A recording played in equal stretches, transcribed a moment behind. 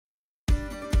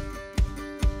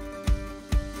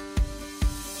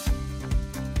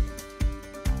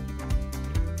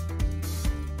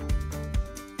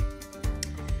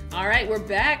All right, we're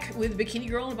back with Bikini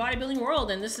Girl in the Bodybuilding World,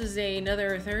 and this is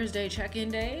another Thursday check-in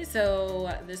day.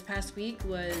 So this past week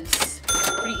was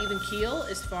pretty even keel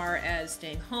as far as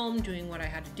staying home, doing what I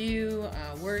had to do,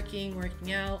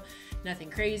 working out,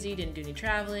 nothing crazy, didn't do any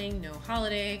traveling, no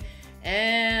holiday,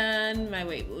 and my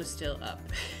weight was still up.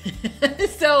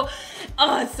 So,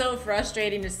 it's so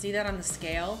frustrating to see that on the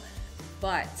scale,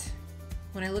 but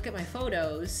when I look at my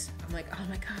photos, I'm like, oh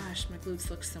my gosh, my glutes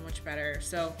look so much better.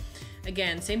 So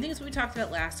again, same thing as what we talked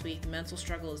about last week. The mental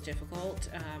struggle is difficult,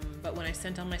 but when I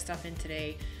sent all my stuff in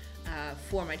today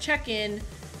for my check-in,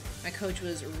 my coach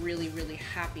was really, really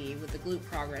happy with the glute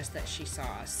progress that she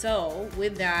saw. So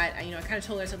with that, I kind of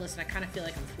told her, I said, listen, I kind of feel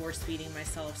like I'm force feeding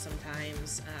myself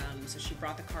sometimes. So she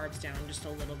brought the carbs down just a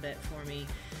little bit for me.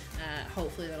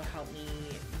 Hopefully that'll help me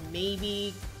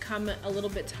maybe come a little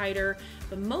bit tighter,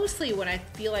 but mostly what I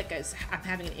feel like I'm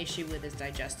having an issue with is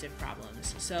digestive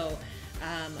problems. So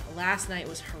last night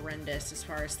was horrendous as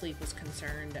far as sleep was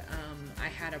concerned. I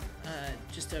had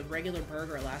just a regular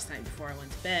burger last night before I went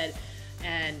to bed,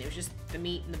 and it was just the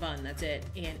meat and the bun, that's it.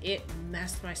 And it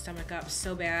messed my stomach up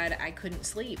so bad I couldn't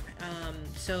sleep.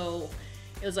 So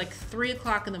it was like 3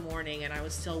 o'clock in the morning and I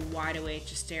was still wide awake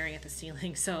just staring at the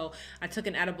ceiling. So I took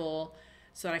an edible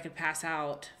so that I could pass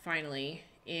out finally.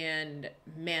 And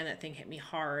man, that thing hit me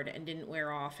hard and didn't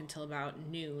wear off until about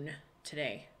noon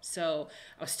today. So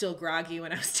I was still groggy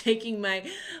when I was taking my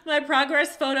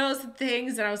progress photos and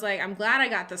things, and I was like, I'm glad I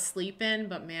got the sleep in,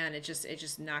 but man, it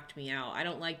just knocked me out. I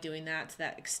don't like doing that to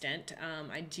that extent.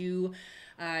 I do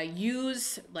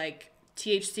use like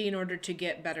THC in order to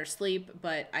get better sleep,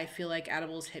 but I feel like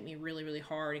edibles hit me really, really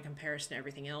hard in comparison to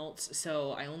everything else.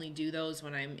 So I only do those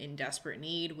when I'm in desperate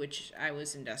need, which I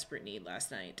was in desperate need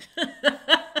last night.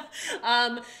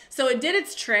 So it did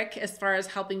its trick as far as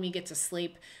helping me get to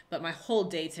sleep, but my whole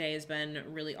day today has been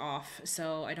really off.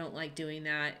 So I don't like doing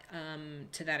that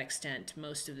to that extent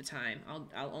most of the time.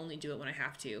 I'll only do it when I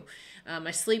have to.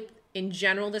 My sleep in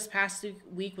general this past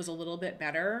week was a little bit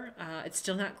better. It's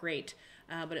still not great,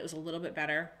 but it was a little bit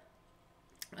better.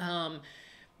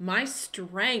 My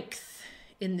strength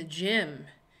in the gym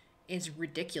is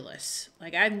ridiculous.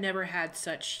 Like, I've never had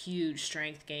such huge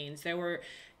strength gains. There were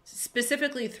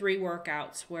specifically 3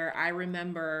 workouts where I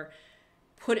remember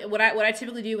what I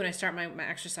typically do when I start my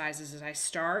exercises is I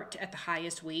start at the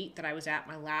highest weight that I was at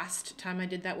my last time I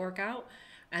did that workout,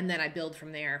 and then I build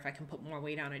from there. If I can put more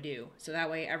weight on, I do. So that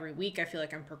way every week I feel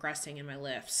like I'm progressing in my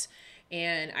lifts.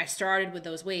 And I started with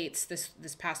those weights this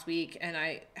past week, and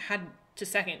I had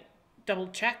to double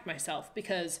check myself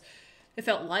because it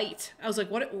felt light. I was like,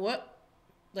 what?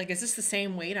 Like, is this the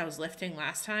same weight I was lifting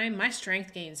last time? My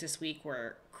strength gains this week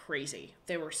were crazy.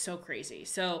 They were so crazy.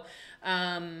 So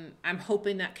I'm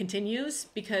hoping that continues,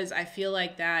 because I feel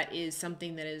like that is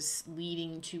something that is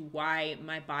leading to why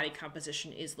my body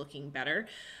composition is looking better.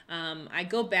 I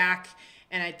go back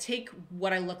and I take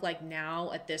what I look like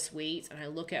now at this weight, and I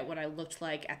look at what I looked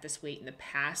like at this weight in the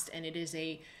past, and it is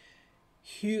a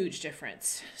huge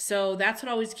difference. So that's what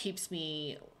always keeps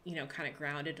me, kind of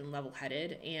grounded and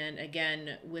level-headed. And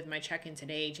again, with my check-in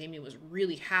today, Jamie was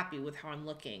really happy with how I'm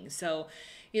looking. So,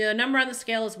 the number on the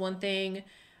scale is one thing.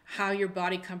 How your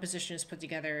body composition is put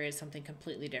together is something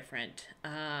completely different.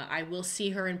 I will see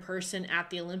her in person at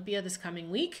the Olympia this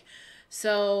coming week.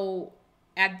 So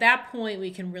at that point, we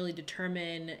can really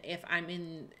determine if I'm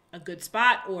in a good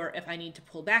spot or if I need to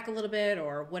pull back a little bit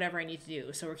or whatever I need to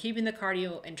do. So we're keeping the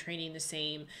cardio and training the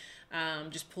same,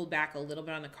 just pulled back a little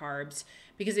bit on the carbs,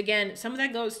 because again, some of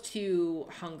that goes to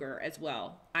hunger as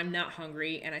well. I'm not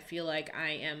hungry, and I feel like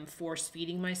I am force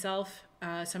feeding myself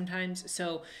sometimes.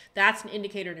 So that's an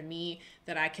indicator to me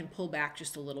that I can pull back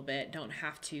just a little bit, don't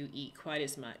have to eat quite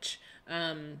as much.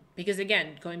 Because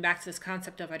again, going back to this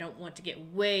concept of I don't want to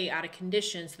get way out of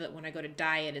condition so that when I go to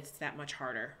diet, it's that much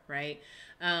harder, right?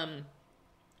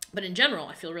 But in general,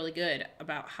 I feel really good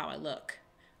about how I look.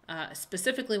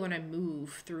 Specifically when I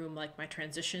move through like my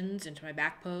transitions into my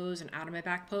back pose and out of my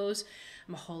back pose,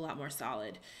 I'm a whole lot more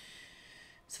solid.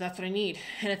 So that's what I need.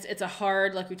 And it's a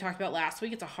hard, like we talked about last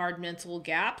week, it's a hard mental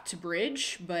gap to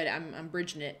bridge, but I'm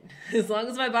bridging it. As long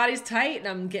as my body's tight and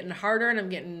I'm getting harder and I'm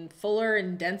getting fuller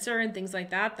and denser and things like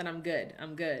that, then I'm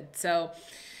good. So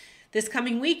this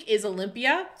coming week is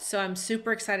Olympia, so I'm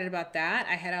super excited about that.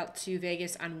 I head out to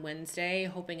Vegas on Wednesday,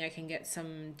 hoping I can get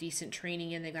some decent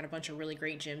training in. They've got a bunch of really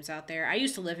great gyms out there. I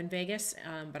used to live in Vegas,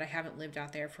 but I haven't lived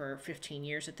out there for 15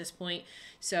 years at this point,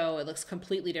 so it looks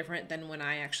completely different than when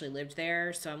I actually lived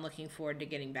there, so I'm looking forward to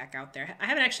getting back out there. I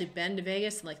haven't actually been to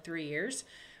Vegas in like 3 years,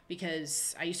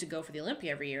 because I used to go for the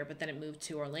Olympia every year, but then it moved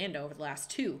to Orlando over the last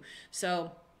 2.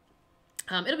 So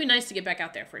it'll be nice to get back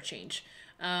out there for a change.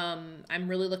 I'm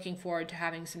really looking forward to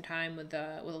having some time with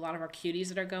a lot of our cuties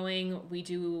that are going. We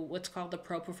do what's called the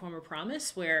Pro Performer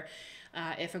Promise, where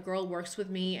if a girl works with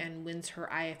me and wins her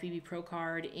IFBB Pro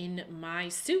card in my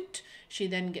suit, she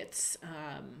then gets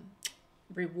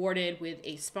rewarded with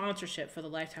a sponsorship for the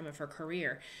lifetime of her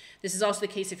career. This is also the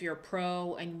case if you're a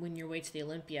pro and win your way to the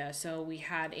Olympia. So we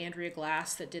had Andrea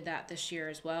Glass that did that this year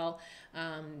as well.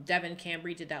 Devin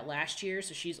Cambry did that last year,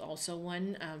 so she's also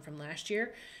won from last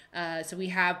year. So we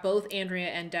have both Andrea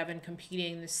and Devin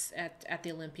competing this at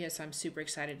the Olympia, so I'm super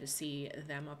excited to see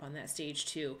them up on that stage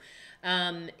too.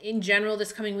 In general,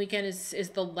 this coming weekend is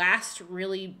the last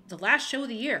show of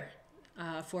the year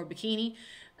for bikini.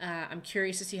 I'm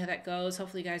curious to see how that goes.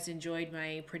 Hopefully you guys enjoyed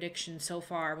my prediction so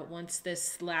far, but once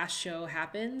this last show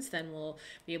happens, then we'll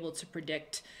be able to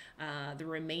predict the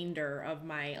remainder of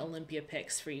my Olympia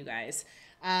picks for you guys.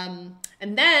 And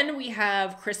then we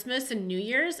have Christmas and New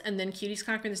Year's, and then Cuties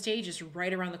Conquering the Stage is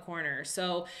right around the corner.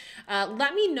 So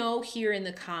let me know here in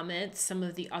the comments some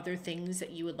of the other things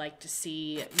that you would like to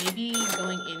see maybe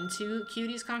going into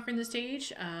Cuties Conquering the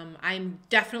Stage. I'm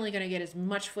definitely going to get as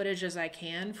much footage as I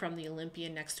can from the Olympia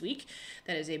next week.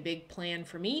 That is a big plan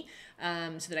for me,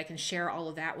 so that I can share all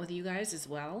of that with you guys as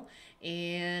well.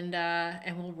 And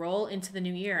we'll roll into the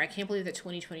new year. I can't believe that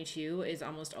 2022 is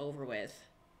almost over with.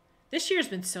 This year's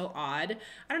been so odd.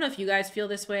 I don't know if you guys feel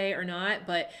this way or not,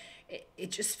 but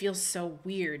it just feels so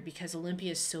weird because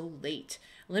Olympia is so late.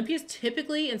 Olympia is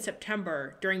typically in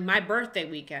September during my birthday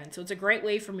weekend, so it's a great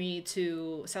way for me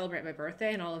to celebrate my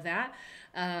birthday and all of that.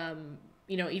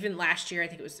 You know, even last year, I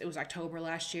think it was October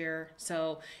last year.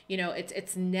 So, you know,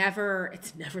 it's never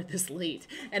this late,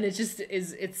 and it just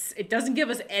is. It doesn't give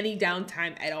us any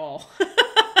downtime at all.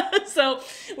 So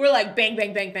we're like bang,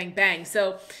 bang, bang, bang, bang.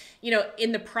 So, you know,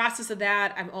 in the process of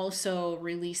that, I'm also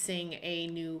releasing a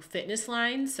new fitness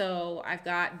line. So I've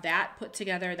got that put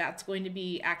together. That's going to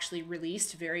be actually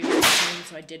released very, very soon.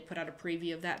 So I did put out a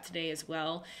preview of that today as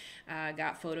well.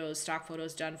 Got stock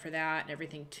photos done for that and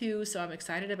everything too. So I'm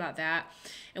excited about that.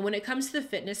 And when it comes to the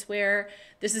fitness wear,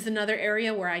 this is another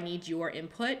area where I need your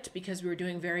input because we're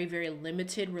doing very, very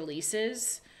limited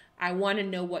releases. I want to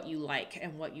know what you like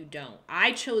and what you don't.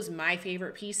 I chose my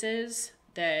favorite pieces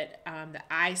that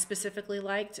I specifically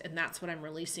liked, and that's what I'm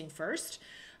releasing first.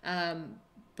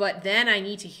 But then I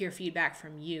need to hear feedback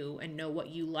from you and know what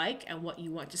you like and what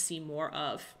you want to see more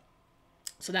of,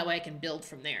 so that way I can build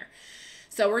from there.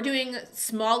 So we're doing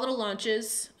small little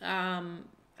launches.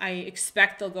 I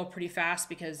expect they'll go pretty fast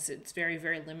because it's very,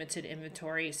 very limited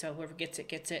inventory. So whoever gets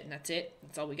it, and that's it.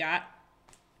 That's all we got.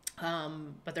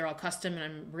 But they're all custom, and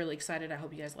I'm really excited. I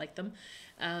hope you guys like them.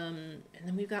 And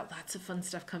then we've got lots of fun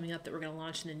stuff coming up that we're going to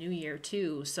launch in the new year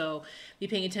too. So be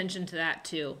paying attention to that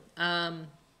too. I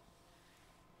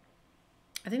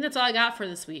think that's all I got for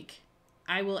this week.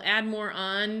 I will add more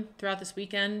on throughout this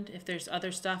weekend if there's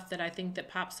other stuff that I think that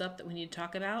pops up that we need to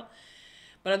talk about.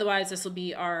 But otherwise, this will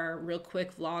be our real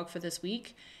quick vlog for this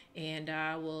week. And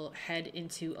we'll head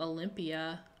into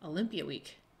Olympia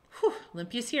week. Whew,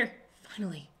 Olympia's here.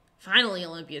 Finally,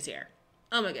 Olympia's here.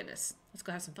 Oh my goodness. Let's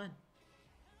go have some fun.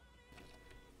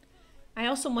 I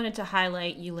also wanted to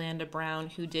highlight Ulanda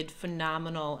Brown, who did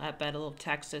phenomenal at Battle of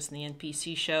Texas in the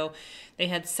NPC show. They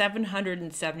had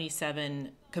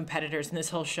 777 competitors in this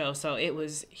whole show, so it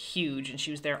was huge, and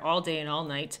she was there all day and all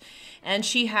night. And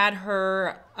she had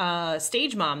her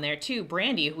stage mom there too,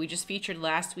 Brandy, who we just featured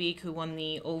last week, who won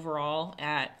the overall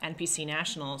at NPC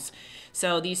Nationals.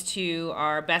 So these two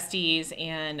are besties,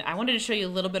 and I wanted to show you a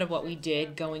little bit of what we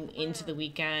did going into the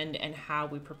weekend and how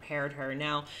we prepared her.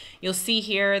 Now, you'll see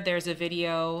here there's a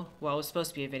video, well, it was supposed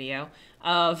to be a video,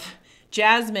 of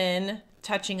Jasmine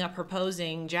touching up her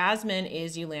posing. Jasmine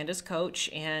is Ulanda's coach,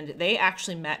 and they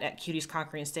actually met at Cuties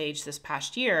Conquering Stage this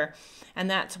past year, and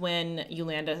that's when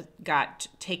Ulanda got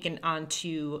taken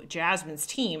onto Jasmine's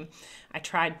team. I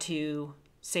tried to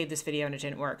save this video and it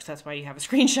didn't work, so that's why you have a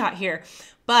screenshot here.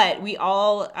 But we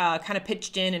all kind of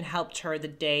pitched in and helped her the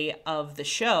day of the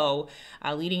show,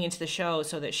 leading into the show,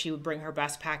 so that she would bring her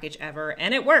best package ever,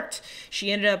 and it worked.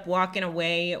 She ended up walking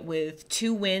away with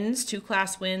 2 wins, 2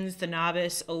 class wins, the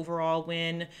novice overall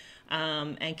win,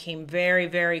 and came very,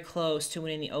 very close to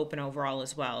winning the open overall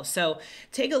as well. So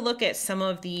take a look at some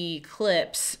of the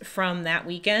clips from that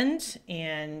weekend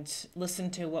and listen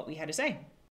to what we had to say.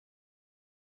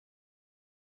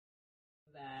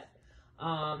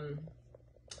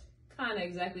 Kind of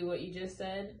exactly what you just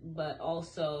said, but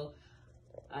also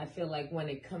I feel like when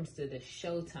it comes to the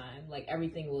showtime, like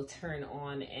everything will turn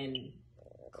on and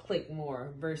click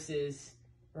more versus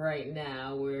right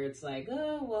now where it's like,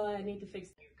 oh, well, I need to fix.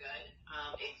 You're good.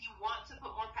 If you want to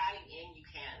put more padding in, you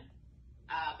can.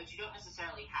 but you don't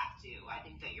necessarily have to. I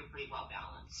think that you're pretty well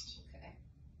balanced. Okay.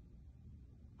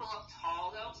 Pull up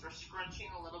tall though, so we're scrunching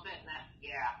a little bit, and that,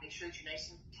 yeah, make sure that you're nice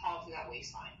and tall through that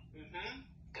waistline.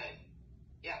 Good.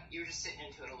 Yeah, you were just sitting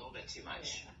into it a little bit too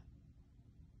much. Yeah.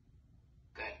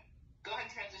 Good. Go ahead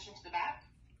and transition to the back.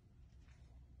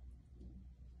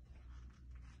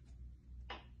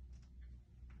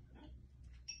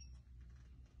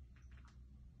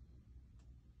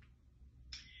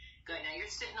 Good. Now you're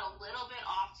sitting a little bit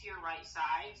off to your right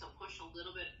side, so push a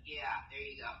little bit. Yeah, there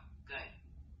you go. Good.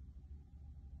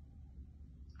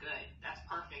 Good. That's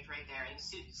perfect right there. And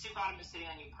suit bottom is sitting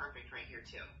on you perfect right here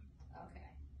too. Okay.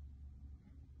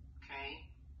 Okay.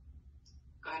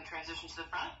 Go ahead and transition to the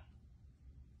front.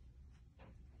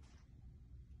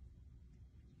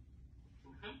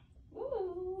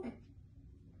 Woo!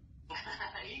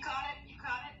 You caught it. You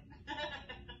caught it.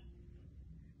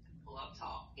 Pull up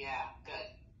tall. Yeah. Good.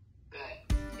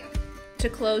 Good. Yep. To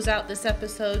close out this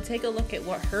episode, take a look at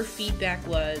what her feedback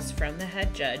was from the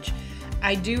head judge.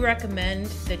 I do recommend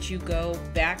that you go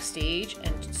backstage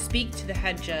and speak to the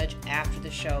head judge after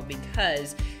the show,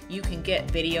 because you can get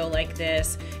video like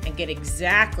this and get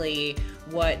exactly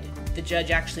what the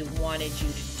judge actually wanted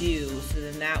you to do. So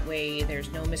then that way there's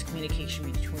no miscommunication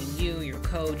between you, your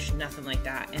coach, nothing like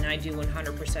that. And I do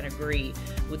 100% agree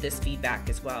with this feedback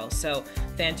as well. So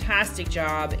fantastic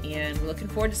job, and we're looking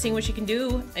forward to seeing what you can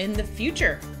do in the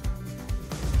future.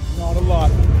 Not a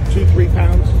lot, 2-3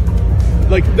 pounds.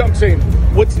 Like I'm saying,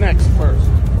 what's next first?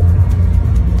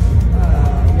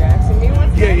 You're asking me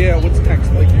what's next? Yeah, what's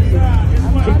next?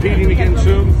 Like competing again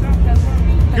soon?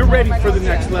 You're ready for the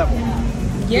next level.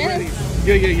 Yes.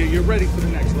 Yeah, you're ready for the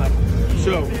next level.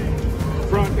 So,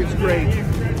 front is great,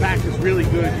 back is really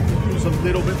good. You can use a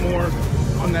little bit more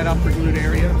on that upper glute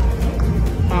area.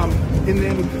 And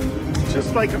then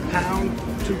just like a pound,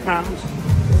 2 pounds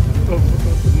of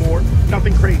more,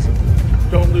 nothing crazy.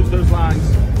 Don't lose those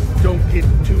lines. Don't hit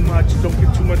too much. Don't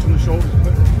get too much on the shoulders.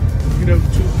 But, 2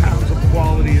 pounds of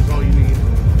quality is all you need.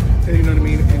 And you know what I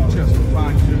mean? And just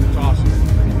fine tune. It's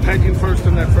awesome. Pegging first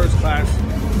in that first class.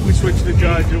 We switched the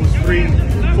judge. It was 3,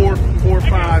 4,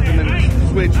 5, and then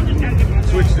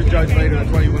switched the judge later. That's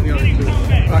why you won the other 2.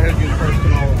 I had you first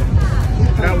in all of them.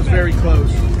 That was very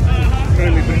close. You know what I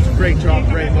mean? But it's a great job,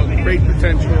 great look, great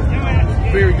potential,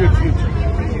 very good future.